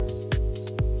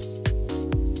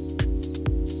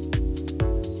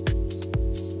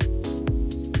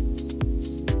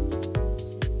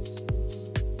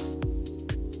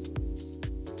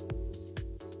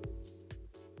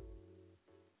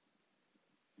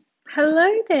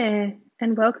Hello there,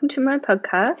 and welcome to my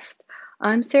podcast.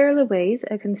 I'm Sarah Louise,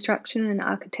 a construction and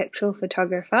architectural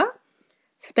photographer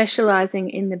specializing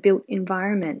in the built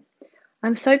environment.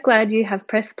 I'm so glad you have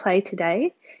pressed play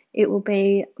today. It will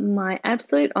be my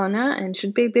absolute honor and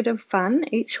should be a bit of fun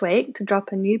each week to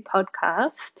drop a new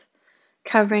podcast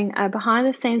covering a behind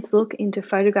the scenes look into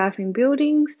photographing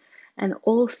buildings and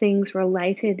all things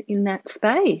related in that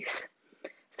space.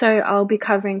 So I'll be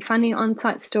covering funny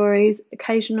on-site stories,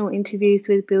 occasional interviews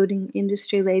with building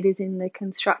industry leaders in the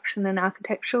construction and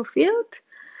architectural field,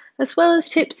 as well as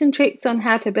tips and tricks on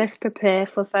how to best prepare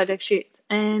for photo shoots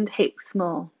and heaps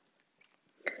more.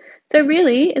 So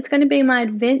really, it's going to be my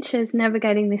adventures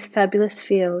navigating this fabulous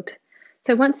field.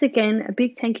 So once again, a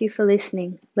big thank you for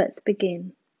listening. Let's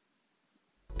begin.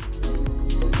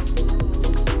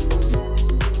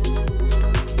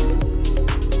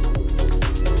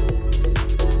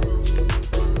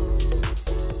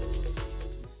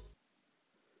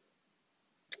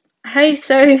 Hey,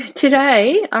 so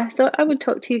today I thought I would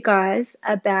talk to you guys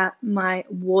about my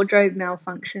wardrobe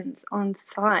malfunctions on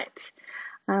site.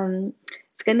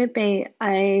 It's going to be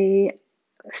a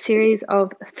series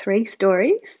of three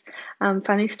stories,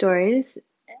 funny stories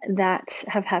that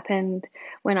have happened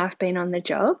when I've been on the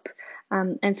job,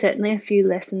 and certainly a few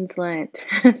lessons learnt.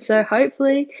 So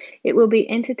hopefully it will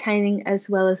be entertaining as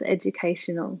well as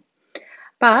educational.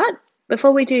 But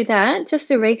before we do that, just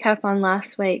a recap on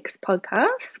last week's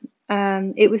podcast.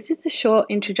 It was just a short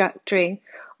introductory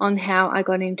on how I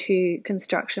got into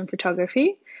construction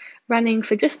photography, running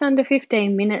for just under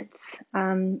 15 minutes.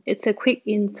 It's a quick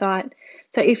insight.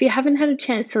 So if you haven't had a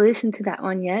chance to listen to that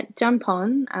one yet, jump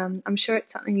on. I'm sure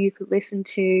it's something you could listen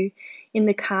to in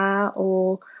the car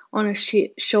or on a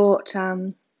short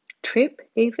trip,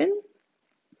 even.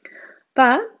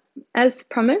 But as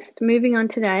promised, moving on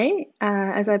today,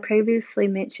 as I previously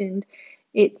mentioned,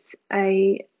 it's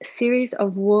a series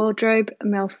of wardrobe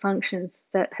malfunctions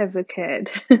that have occurred.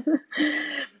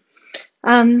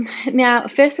 Now,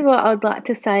 first of all, I'd like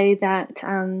to say that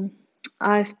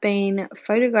I've been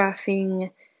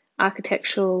photographing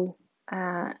architectural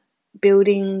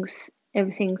buildings,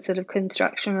 everything sort of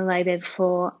construction related,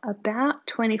 for about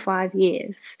 25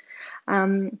 years.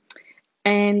 And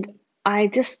I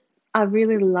just, I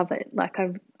really love it.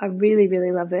 I really,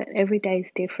 really love it. Every day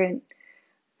is different.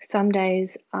 Some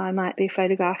days I might be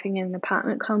photographing in an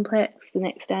apartment complex. The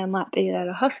next day I might be at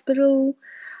a hospital.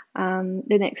 The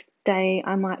next day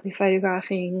I might be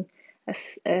photographing at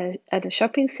a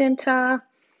shopping centre,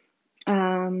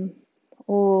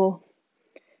 or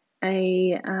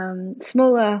a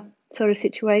smaller sort of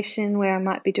situation where I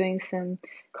might be doing some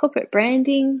corporate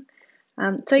branding.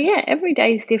 So yeah, every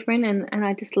day is different, and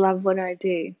I just love what I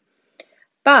do.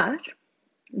 But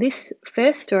this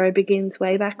first story begins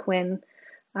way back when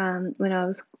I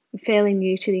was fairly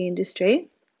new to the industry.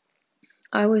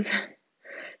 I was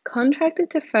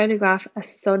contracted to photograph a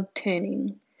sod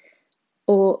turning,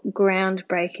 or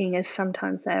groundbreaking as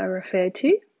sometimes they are referred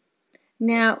to.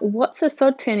 Now, what's a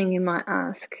sod turning, you might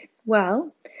ask?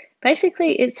 Well,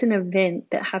 basically it's an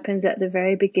event that happens at the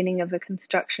very beginning of a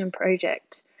construction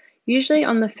project, usually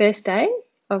on the first day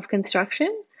of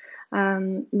construction,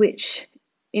 which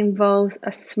involves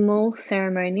a small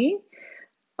ceremony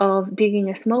of digging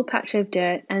a small patch of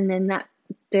dirt, and then that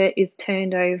dirt is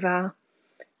turned over,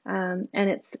 and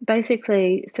it's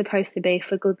basically supposed to be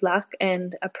for good luck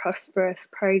and a prosperous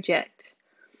project.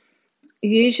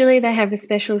 Usually they have a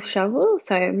special shovel,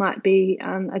 so it might be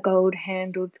a gold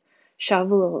handled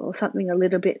shovel or something a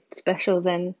little bit special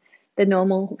than the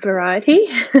normal variety.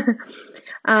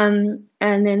 And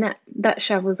then that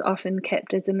shovel is often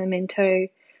kept as a memento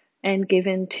and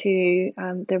given to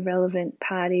the relevant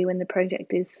party when the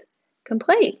project is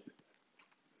complete.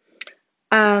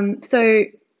 So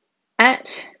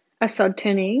at a sod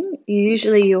turning,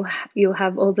 usually you'll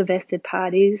have all the vested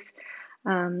parties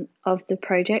of the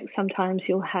project. Sometimes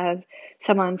you'll have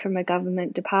someone from a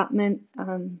government department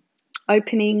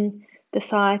opening the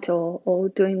site, or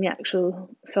doing the actual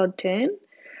sod turn.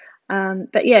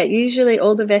 But yeah, usually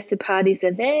all the vested parties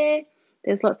are there.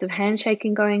 There's lots of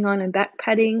handshaking going on and back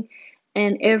patting,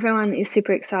 and everyone is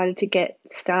super excited to get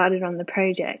started on the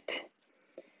project.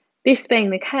 This being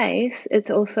the case,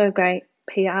 it's also a great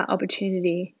PR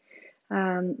opportunity.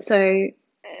 So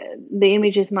the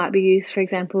images might be used, for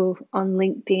example, on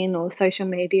LinkedIn or social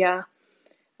media,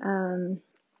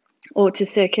 or to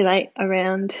circulate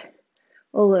around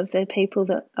all of the people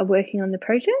that are working on the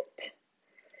project.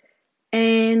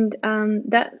 And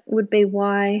that would be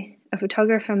why a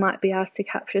photographer might be asked to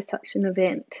capture such an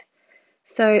event.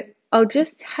 So I'll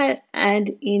just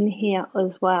add in here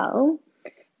as well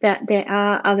that there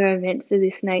are other events of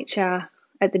this nature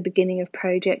at the beginning of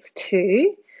projects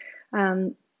too.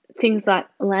 Things like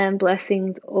land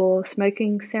blessings or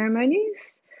smoking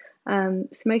ceremonies.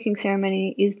 Smoking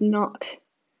ceremony is not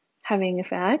having a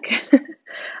fag.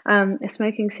 A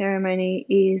smoking ceremony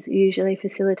is usually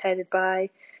facilitated by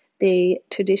the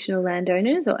traditional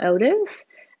landowners or elders,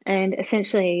 and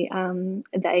essentially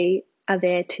they are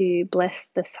there to bless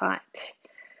the site.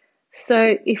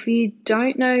 So, if you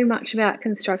don't know much about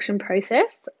construction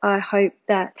process, I hope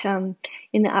that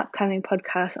in the upcoming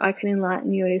podcast I can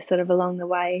enlighten you sort of along the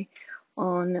way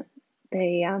on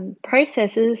the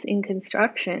processes in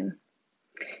construction.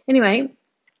 Anyway,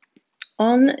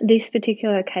 on this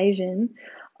particular occasion,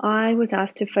 I was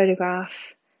asked to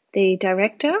photograph the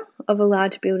director of a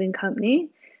large building company,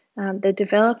 the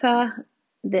developer,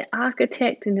 the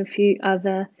architect, and a few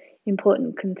other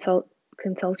important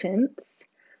consultants.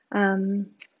 And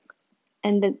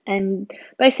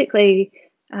basically,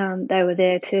 they were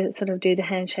there to sort of do the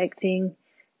handshake thing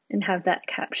and have that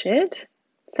captured.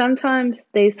 Sometimes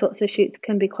these sorts of shoots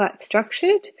can be quite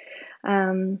structured.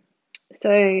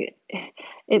 So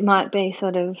it might be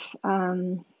sort of,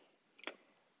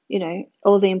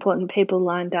 all the important people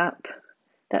lined up,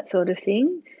 that sort of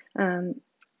thing.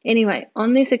 Anyway,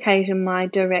 on this occasion, my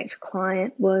direct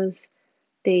client was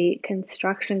the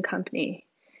construction company,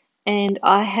 and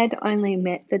I had only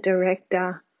met the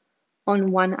director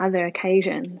on one other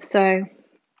occasion. So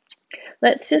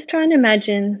let's just try and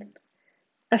imagine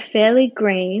a fairly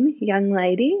green young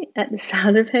lady at the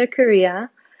start of her career,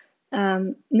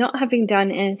 not having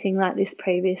done anything like this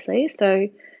previously. So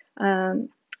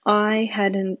I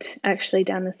hadn't actually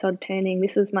done a sod turning.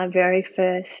 This was my very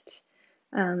first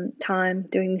time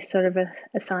doing this sort of a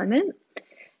assignment,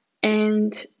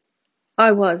 and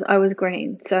I was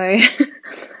green. So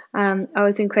I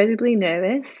was incredibly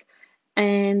nervous.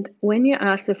 And when you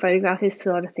asked to photograph this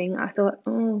sort of thing, I thought,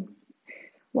 oh,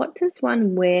 what does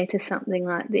one wear to something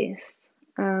like this?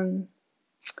 So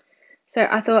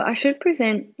I thought I should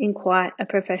present in quite a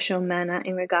professional manner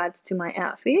in regards to my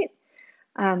outfit.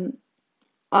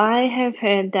 I have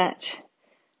heard that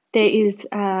there is,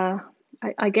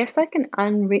 I guess, like an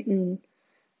unwritten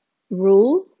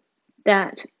rule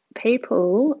that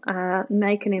people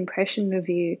make an impression of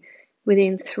you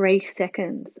within 3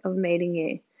 seconds of meeting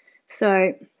you.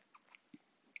 So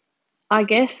I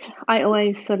guess I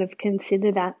always sort of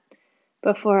consider that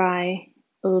before I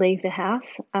leave the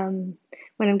house. When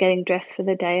I'm getting dressed for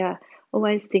the day, I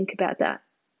always think about that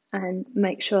and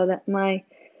make sure that my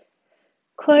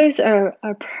clothes are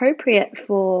appropriate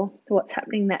for what's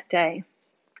happening that day.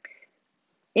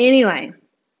 Anyway,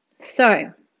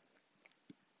 so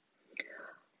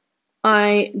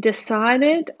I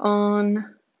decided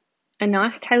on a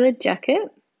nice tailored jacket,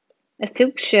 a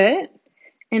silk shirt,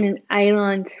 and an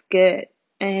A-line skirt.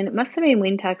 And it must have been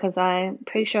winter because I'm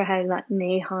pretty sure I had like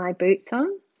knee-high boots on.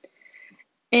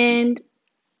 And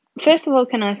first of all,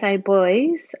 can I say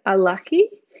boys are lucky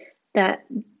that,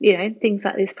 things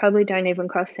like this probably don't even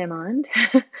cross their mind.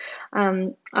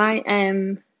 I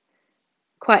am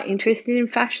quite interested in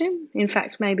fashion, in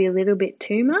fact, maybe a little bit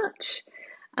too much.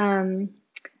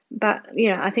 But,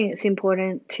 I think it's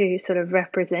important to sort of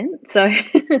represent. So,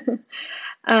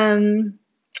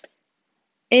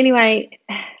 anyway,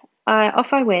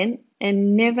 off I went,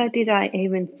 and never did I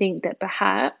even think that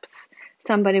perhaps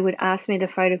somebody would ask me to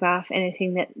photograph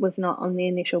anything that was not on the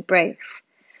initial brief.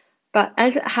 But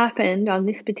as it happened on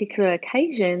this particular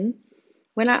occasion,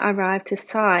 when I arrived to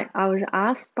site, I was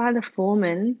asked by the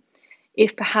foreman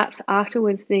if perhaps after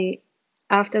the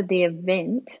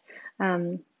event,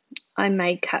 I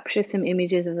may capture some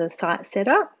images of the site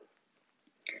setup.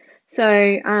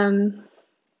 So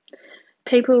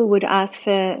people would ask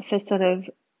for sort of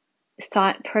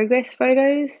site progress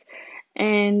photos,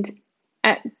 and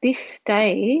at this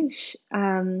stage,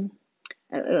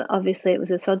 obviously it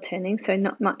was a sod turning, so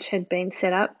not much had been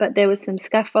set up, but there was some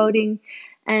scaffolding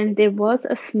and there was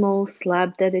a small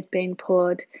slab that had been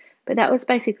poured, but that was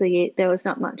basically it. There was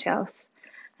not much else.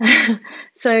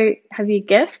 So have you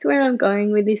guessed where I'm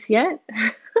going with this yet?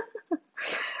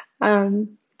 I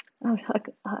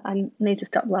need to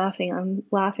stop laughing. I'm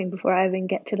laughing before I even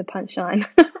get to the punchline.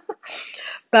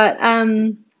 But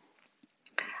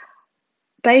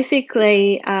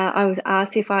basically, I was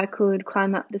asked if I could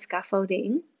climb up the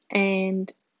scaffolding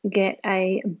and get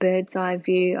a bird's eye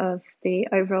view of the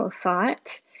overall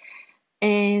site.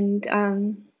 And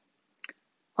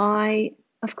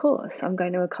of course, I'm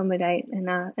going to accommodate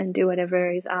and do whatever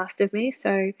is asked of me.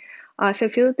 So I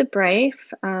fulfilled the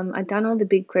brief. I'd done all the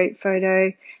big group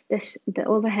photo.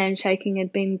 All the handshaking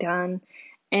had been done,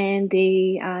 and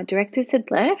the directors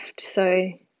had left.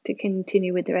 So to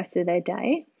continue with the rest of their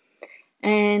day.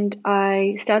 And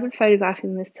I started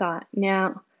photographing the site.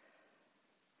 Now,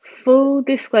 full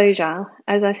disclosure,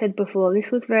 as I said before,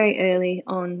 this was very early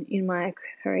on in my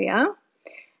career,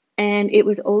 and it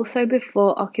was also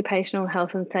before occupational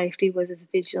health and safety was as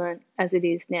vigilant as it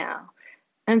is now.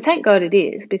 And thank God it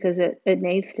is, because it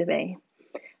needs to be.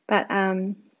 But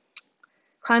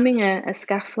climbing a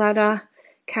scaff ladder,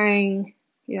 carrying,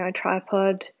 a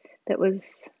tripod that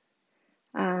was,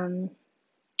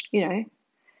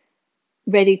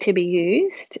 ready to be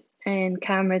used, and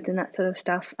cameras and that sort of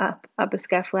stuff up a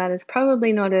scaff ladder is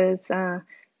probably not as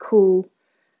cool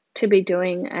to be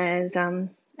doing as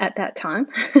at that time.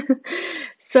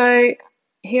 So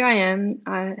here I am.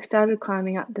 I started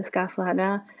climbing up the scaff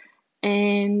ladder,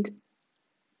 and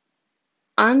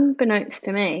unbeknownst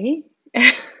to me,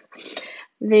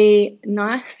 the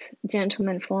nice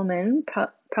gentleman foreman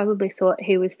probably thought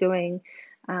he was doing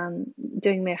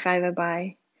me a favour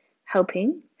by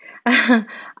helping,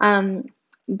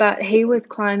 but he was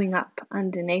climbing up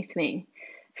underneath me.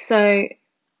 So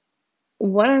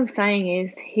what I'm saying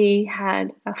is he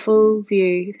had a full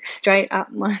view straight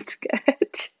up my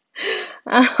skirt.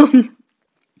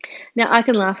 Now, I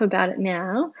can laugh about it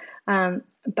now,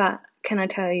 but can I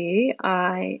tell you,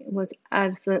 I was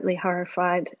absolutely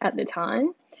horrified at the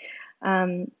time.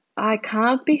 I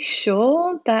can't be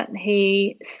sure that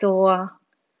he saw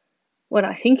what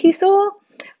I think he saw,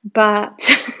 but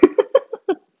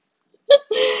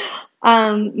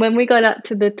when we got up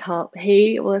to the top,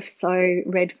 he was so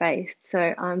red-faced,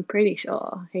 so I'm pretty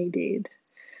sure he did.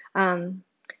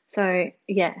 So,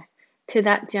 yeah, to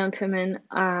that gentleman,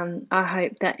 I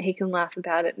hope that he can laugh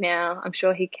about it now. I'm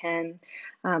sure he can.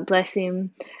 Bless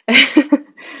him.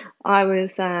 I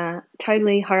was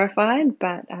totally horrified,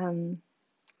 but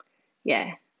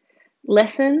yeah.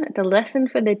 The lesson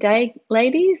for the day,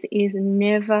 ladies, is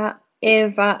never,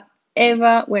 ever,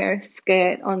 ever wear a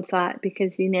skirt on site,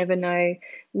 because you never know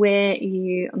where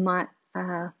you might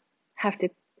have to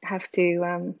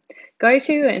go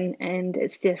to, and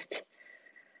it's just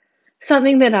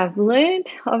something that I've learned,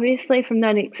 obviously, from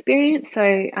that experience. So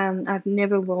I've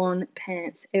never worn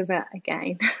pants ever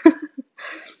again.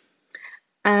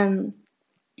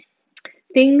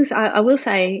 I will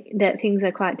say that things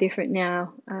are quite different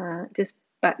now. Just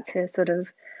back to sort of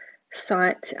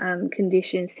site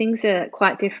conditions, things are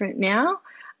quite different now.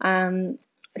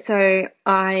 So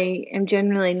I am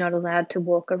generally not allowed to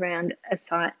walk around a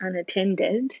site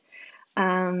unattended.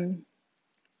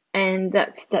 And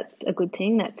that's a good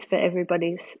thing. That's for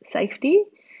everybody's safety.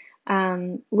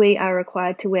 We are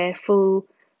required to wear full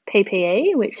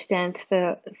PPE, which stands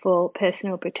for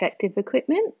personal protective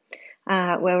equipment.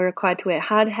 We're required to wear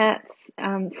hard hats,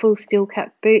 full steel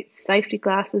cap boots, safety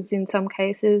glasses in some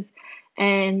cases,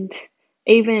 and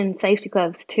even safety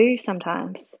gloves too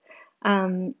sometimes.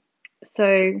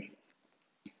 So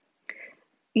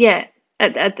yeah,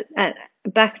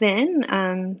 back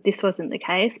then, this wasn't the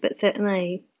case, but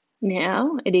certainly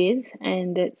now it is,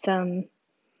 and it's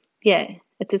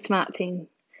it's a smart thing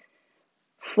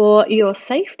for your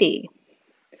safety.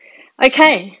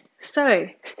 Okay, so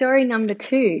story number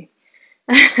 2.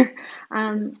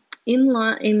 In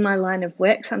my line of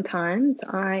work, sometimes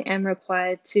I am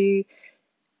required to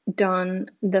don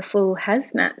the full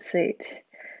hazmat suit.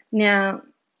 Now,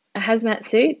 a hazmat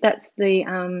suit, that's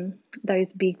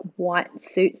those big white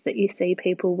suits that you see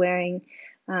people wearing,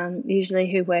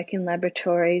 usually who work in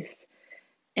laboratories.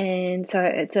 And so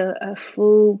it's a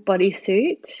full body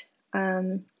suit.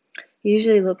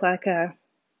 Usually look like a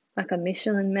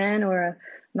Michelin man or a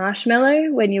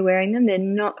marshmallow when you're wearing them. They're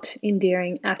not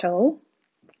endearing at all.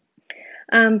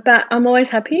 But I'm always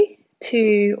happy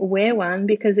to wear one,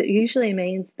 because it usually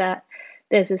means that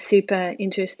there's a super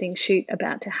interesting shoot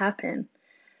about to happen.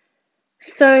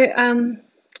 So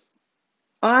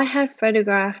I have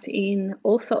photographed in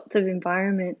all sorts of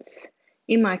environments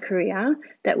in my career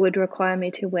that would require me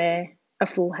to wear a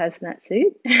full hazmat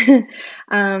suit.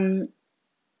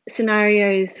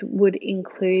 Scenarios would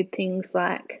include things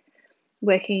like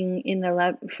working in the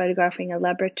lab, photographing a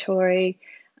laboratory.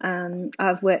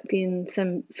 I've worked in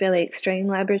some fairly extreme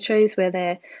laboratories where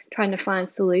they're trying to find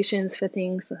solutions for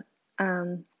things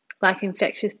like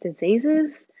infectious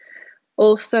diseases.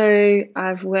 Also,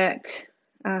 I've worked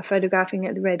photographing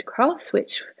at the Red Cross,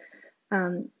 which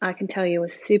I can tell you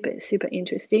was super, super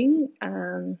interesting.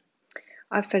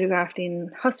 I've photographed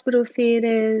in hospital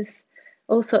theatres,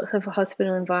 all sorts of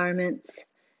hospital environments,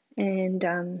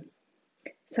 and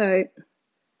so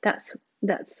that's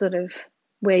sort of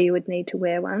where you would need to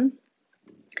wear one.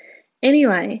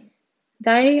 Anyway,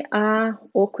 they are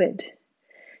awkward,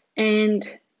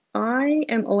 and I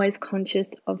am always conscious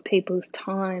of people's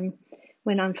time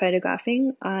when I'm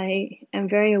photographing. I am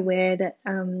very aware that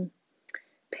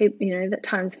that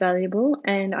time's valuable,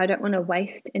 and I don't want to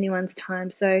waste anyone's time.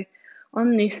 So,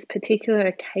 on this particular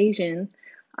occasion,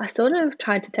 I sort of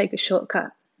tried to take a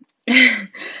shortcut.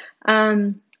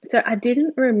 um, so I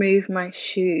didn't remove my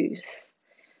shoes,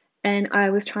 and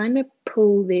I was trying to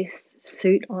pull this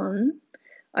suit on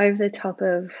over the top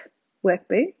of work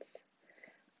boots,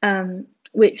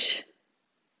 which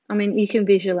I mean, you can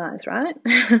visualize, right?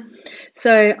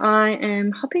 So I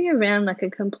am hopping around like a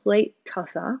complete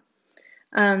tosser.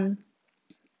 Um,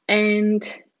 and,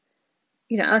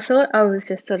 I thought I was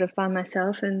just sort of by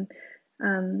myself, and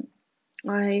um,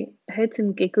 I heard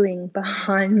some giggling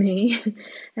behind me.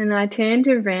 And I turned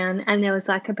around, and there was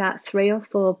like about 3 or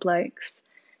 4 blokes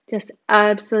just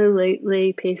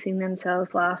absolutely pissing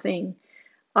themselves laughing.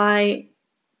 I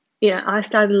I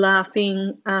started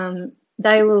laughing.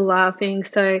 They were laughing,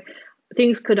 so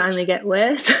things could only get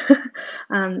worse.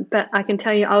 But I can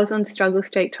tell you, I was on struggle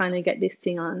street trying to get this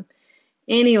thing on.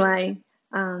 Anyway,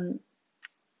 um,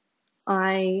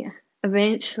 I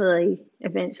eventually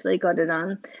got it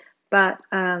on, but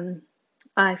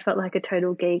I felt like a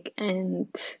total geek, and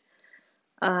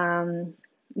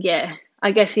yeah,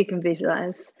 I guess you can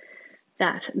visualize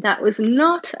that that was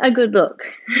not a good look.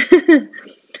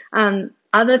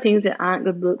 Other things that aren't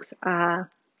good looks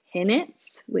are hairnets,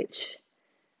 which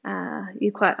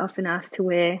you quite often asked to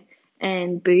wear,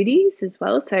 and booties as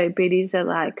well. So booties are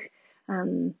like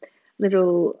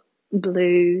little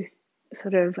blue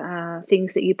sort of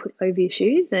things that you put over your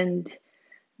shoes, and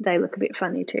they look a bit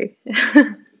funny too.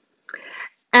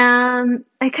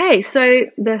 Okay, so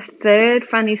the third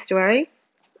funny story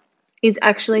is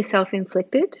actually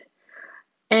self-inflicted,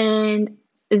 and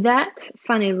that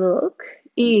funny look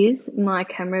is my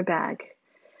camera bag.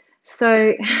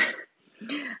 So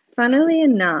funnily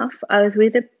enough, I was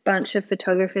with a bunch of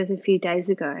photographers a few days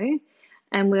ago,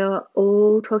 and we were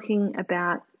all talking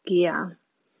about gear.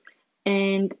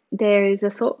 And there is a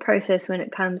thought process when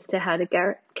it comes to how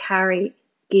to carry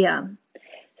gear.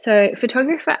 So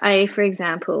photographer A, for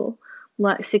example,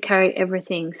 likes to carry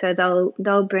everything. So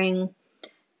they'll bring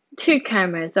 2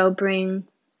 cameras, they'll bring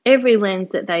every lens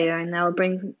that they own, they'll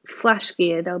bring flash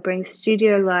gear, they'll bring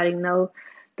studio lighting, they'll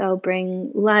bring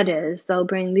ladders, they'll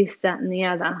bring this, that, and the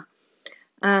other.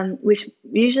 Which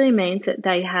usually means that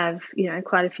they have,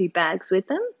 quite a few bags with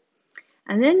them.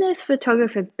 And then there's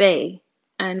photographer B.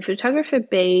 And photographer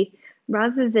B,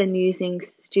 rather than using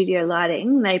studio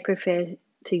lighting, they prefer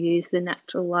to use the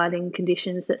natural lighting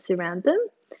conditions that surround them.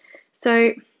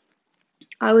 So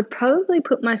I would probably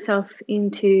put myself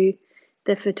into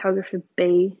the photographer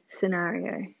B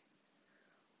scenario.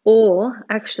 Or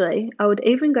actually, I would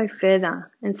even go further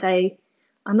and say,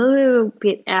 I'm a little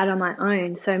bit out on my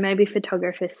own, so maybe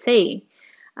photographer C.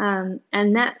 And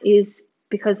that is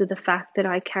because of the fact that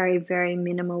I carry very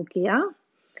minimal gear.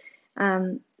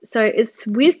 So it's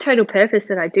with total purpose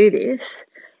that I do this,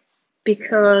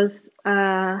 because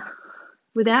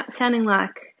without sounding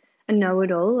like a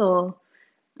know-it-all or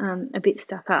a bit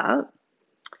stuck up,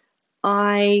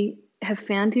 I have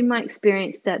found in my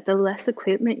experience that the less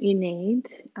equipment you need,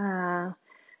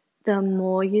 the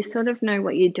more you sort of know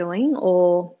what you're doing,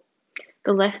 or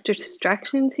the less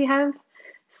distractions you have.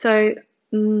 So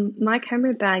my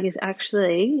camera bag is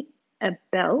actually a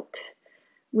belt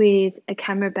with a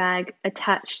camera bag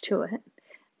attached to it.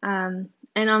 And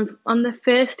I'm the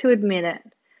first to admit it.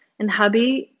 And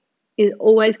hubby is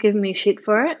always giving me shit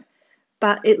for it,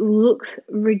 but it looks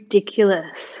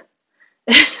ridiculous.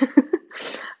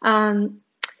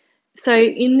 So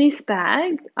in this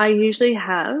bag, I usually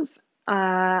have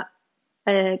a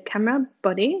camera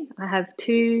body. I have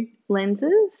 2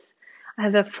 lenses. I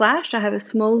have a flash. I have a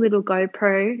small little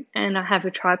GoPro, and I have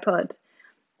a tripod.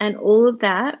 And all of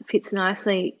that fits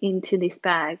nicely into this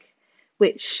bag,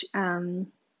 which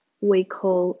we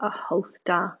call a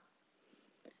holster.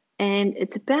 And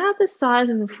it's about the size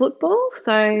of a football.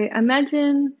 So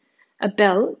imagine a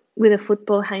belt with a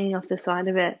football hanging off the side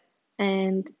of it.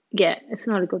 And yeah, it's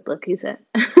not a good look, is it?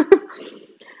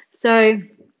 So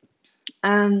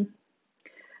um,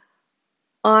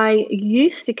 I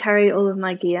used to carry all of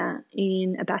my gear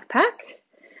in a backpack,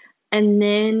 and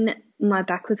then my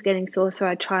back was getting sore, so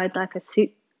I tried like a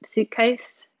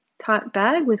suitcase type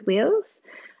bag with wheels.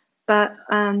 But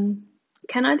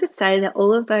can I just say that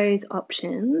all of those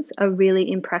options are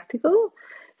really impractical?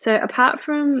 So apart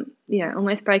from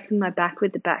almost breaking my back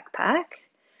with the backpack,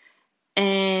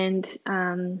 and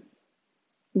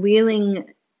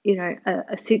wheeling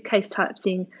a suitcase type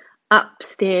thing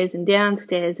upstairs and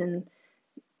downstairs, and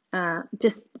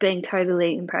just being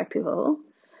totally impractical,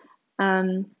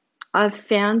 I've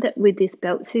found that with this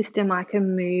belt system, I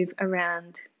can move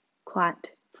around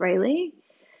quite freely.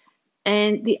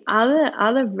 And the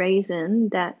other reason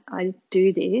that I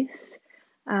do this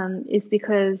is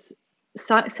because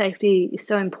site safety is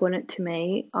so important to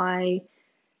me. I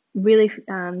really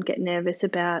get nervous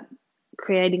about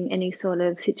creating any sort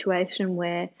of situation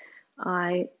where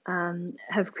I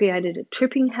have created a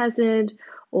tripping hazard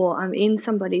or I'm in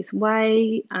somebody's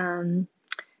way,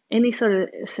 any sort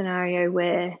of scenario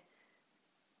where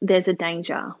there's a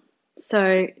danger.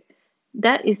 So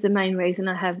that is the main reason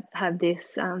I have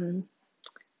this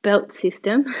belt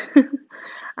system.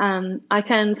 I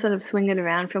can sort of swing it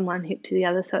around from one hip to the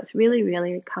other, so it's really,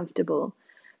 really comfortable.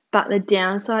 But the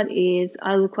downside is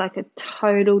I look like a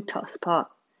total tosspot.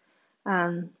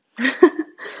 Um,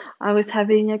 I was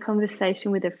having a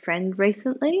conversation with a friend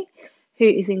recently who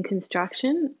is in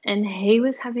construction, and he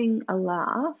was having a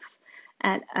laugh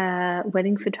at a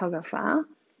wedding photographer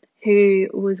who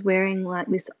was wearing like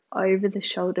this over the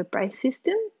shoulder brace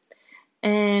system.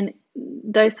 And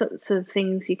those sorts of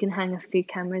things, you can hang a few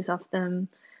cameras off them.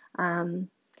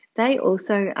 They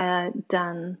also are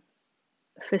done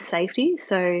for safety,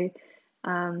 so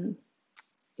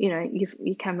your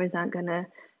cameras aren't going to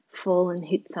fall and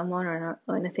hit someone or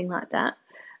anything like that.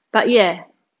 But yeah,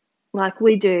 like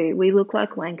we look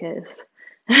like wankers.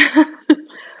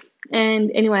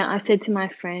 And anyway, I said to my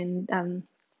friend,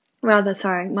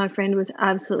 my friend was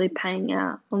absolutely paying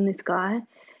out on this guy,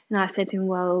 and I said to him,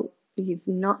 "Well, you've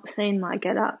not seen my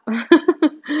get up."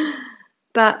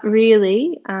 But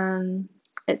really,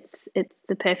 it's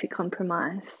the perfect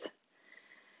compromise.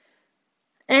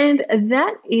 And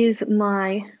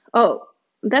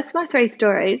that's my three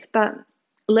stories. But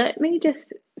let me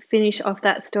just finish off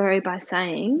that story by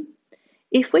saying,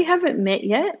 if we haven't met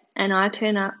yet and I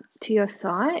turn up to your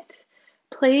site,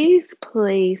 please,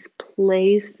 please,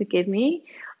 please forgive me.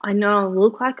 I know I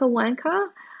look like a wanker,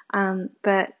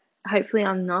 but hopefully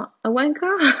I'm not a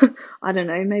wanker. I don't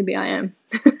know, maybe I am.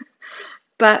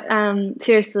 But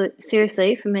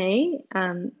seriously, for me,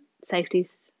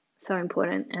 safety's so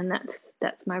important, and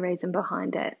that's my reason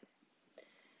behind it.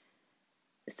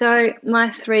 So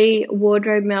my three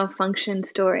wardrobe malfunction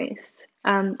stories.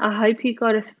 I hope you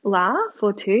got a laugh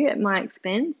or two at my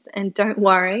expense, and don't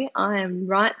worry, I am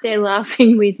right there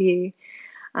laughing with you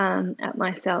at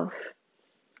myself.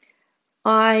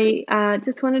 I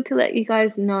just wanted to let you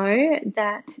guys know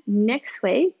that next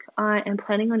week I am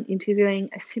planning on interviewing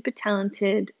a super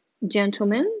talented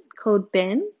gentleman called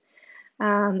Ben.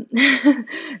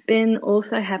 Ben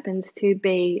also happens to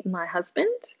be my husband.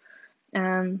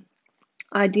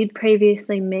 I did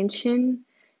previously mention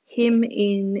him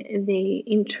in the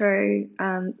intro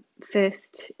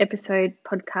first episode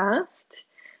podcast,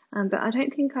 but I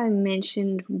don't think I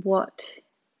mentioned what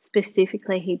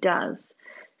specifically he does.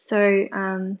 So,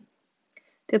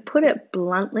 to put it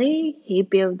bluntly, he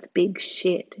builds big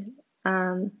shit.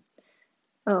 Actually,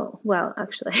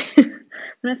 when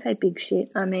I say big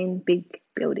shit, I mean big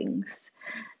buildings.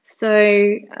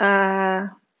 So,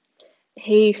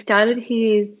 he started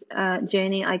his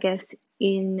journey, I guess,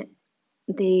 in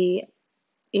the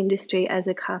industry as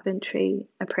a carpentry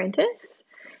apprentice,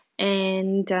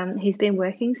 and he's been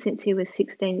working since he was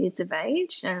 16 years of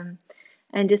age,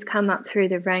 and just come up through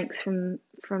the ranks from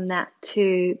that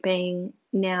to being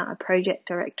now a project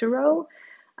director role.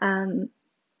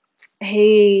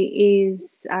 He is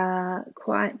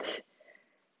quite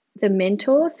the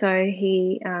mentor, so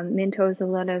he mentors a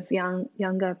lot of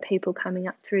younger people coming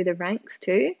up through the ranks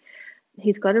too.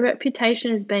 He's got a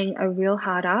reputation as being a real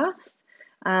hard ass.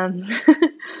 Um,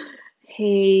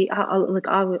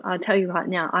 I'll tell you right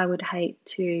now, I would hate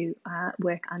to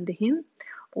work under him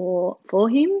or for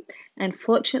him. And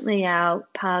fortunately, our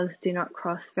paths do not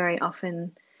cross very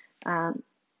often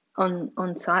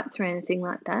on sites or anything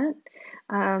like that.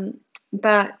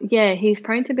 But yeah, he's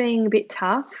prone to being a bit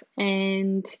tough,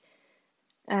 and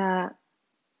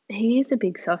he is a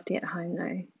big softie at home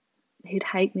though. He'd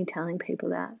hate me telling people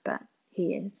that, but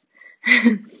he is.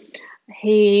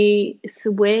 He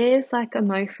swears like a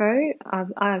mofo,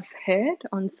 I've heard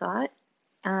on site,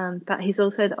 but he's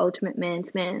also the ultimate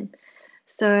man's man.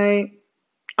 So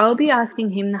I'll be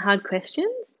asking him the hard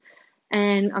questions,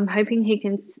 and I'm hoping he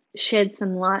can shed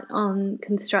some light on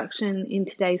construction in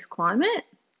today's climate.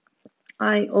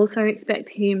 I also expect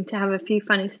him to have a few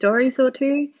funny stories or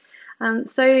two.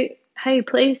 So, hey,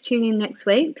 please tune in next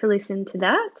week to listen to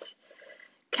that.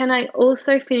 Can I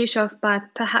also finish off by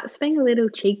perhaps being a little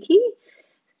cheeky?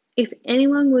 If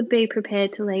anyone would be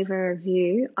prepared to leave a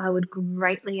review, I would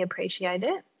greatly appreciate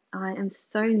it. I am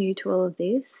so new to all of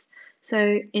this,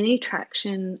 so any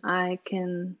traction I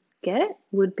can get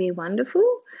would be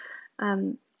wonderful.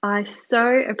 I so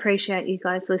appreciate you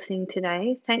guys listening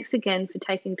today. Thanks again for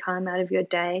taking time out of your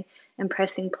day and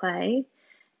pressing play.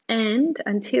 And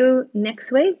until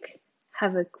next week,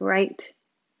 have a great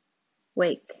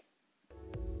week.